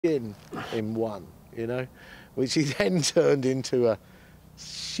in one, you know, which he then turned into a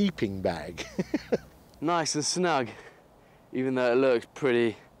sheeping bag. Nice and snug, even though it looks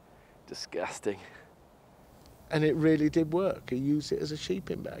pretty disgusting. And it really did work. He used it as a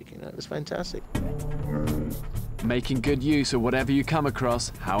sheeping bag, you know, it was fantastic. Making good use of whatever you come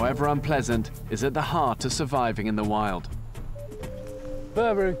across, however unpleasant, is at the heart of surviving in the wild.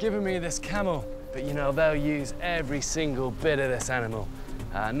 Berber have given me this camel, but you know, they'll use every single bit of this animal.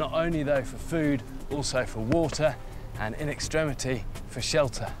 Not only though for food, also for water, and in extremity for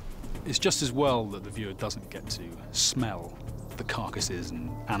shelter. It's just as well that the viewer doesn't get to smell the carcasses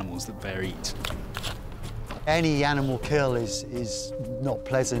and animals that bear eat. Any animal kill is not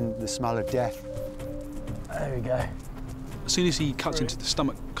pleasant, the smell of death. There we go. As soon as he cuts into the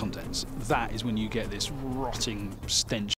stomach contents, that is when you get this rotting stench.